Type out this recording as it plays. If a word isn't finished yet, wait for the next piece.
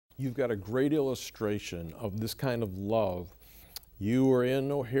You've got a great illustration of this kind of love. You were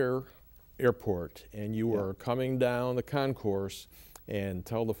in O'Hare Airport and you were coming down the concourse, and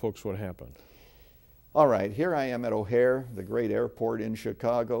tell the folks what happened. All right, here I am at O'Hare, the great airport in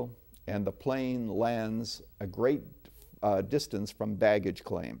Chicago, and the plane lands a great distance from baggage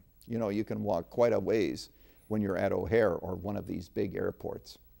claim. You know, you can walk quite a ways when you're at O'Hare or one of these big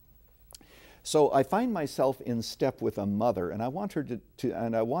airports. So I find myself in step with a mother, and I want her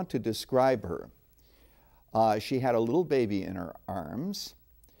to describe her. She had a little baby in her arms.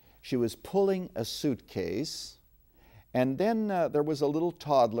 She was pulling a suitcase, and then there was a little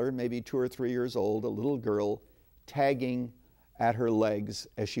toddler, maybe 2 or 3 years old, a little girl, tagging at her legs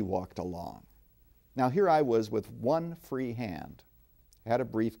as she walked along. Now here I was with one free hand. I had a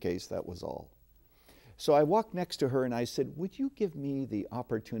briefcase, that was all. So I walked next to her and I said, "Would you give me the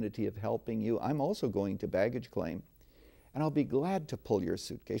opportunity of helping you? I'm also going to baggage claim, and I'll be glad to pull your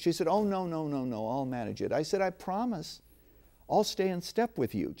suitcase." She said, "Oh, no, no, no, no, I'll manage it." I said, "I promise I'll stay in step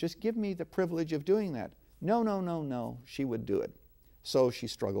with you. Just give me the privilege of doing that." No, no, no, no, she would do it. So she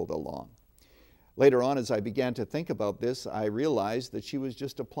struggled along. Later on, as I began to think about this, I realized that she was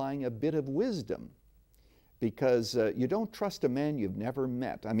just applying a bit of wisdom, because you don't trust a man you've never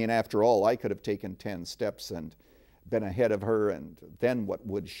met. I mean, after all, I could have taken 10 steps and been ahead of her, and then what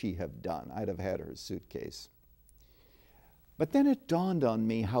would she have done? I'd have had her suitcase. But then it dawned on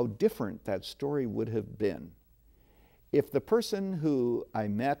me how different that story would have been if the person who I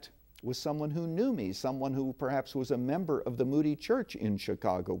met was someone who knew me, someone who perhaps was a member of the Moody Church in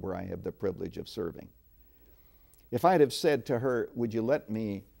Chicago, where I have the privilege of serving. If I'd have said to her, "Would you let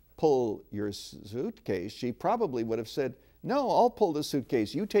me pull your suitcase?" she probably would have said, "No, I'll pull the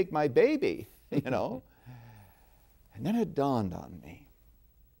suitcase. You take my baby," you know. And then it dawned on me,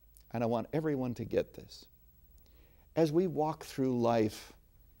 and I want everyone to get this. As we walk through life,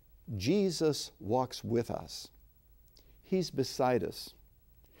 Jesus walks with us. He's beside us.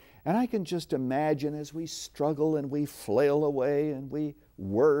 And I can just imagine as we struggle and we flail away and we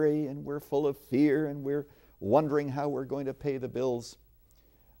worry and we're full of fear and we're wondering how we're going to pay the bills,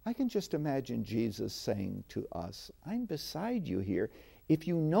 I can just imagine Jesus saying to us, "I'm beside you here. If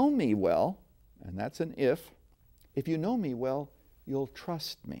you know me well," and that's an if you know me well, you'll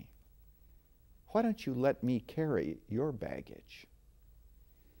trust me. Why don't you let me carry your baggage?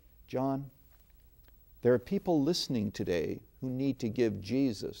 John, there are people listening today who need to give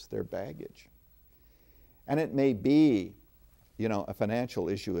Jesus their baggage. And it may be, you know, a financial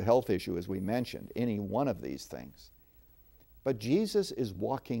issue, a health issue, as we mentioned, any one of these things. But Jesus is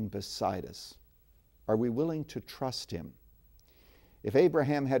walking beside us. Are we willing to trust him? If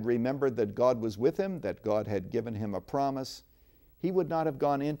Abraham had remembered that God was with him, that God had given him a promise, he would not have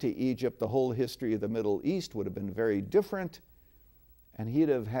gone into Egypt. The whole history of the Middle East would have been very different, and he'd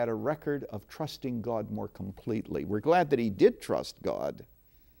have had a record of trusting God more completely. We're glad that he did trust God,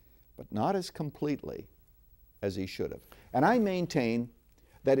 but not as completely as he should have. And I maintain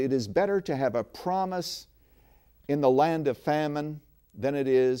that it is better to have a promise in the land of famine than it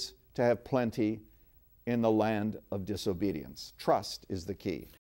is to have plenty in the land of disobedience. Trust is the key.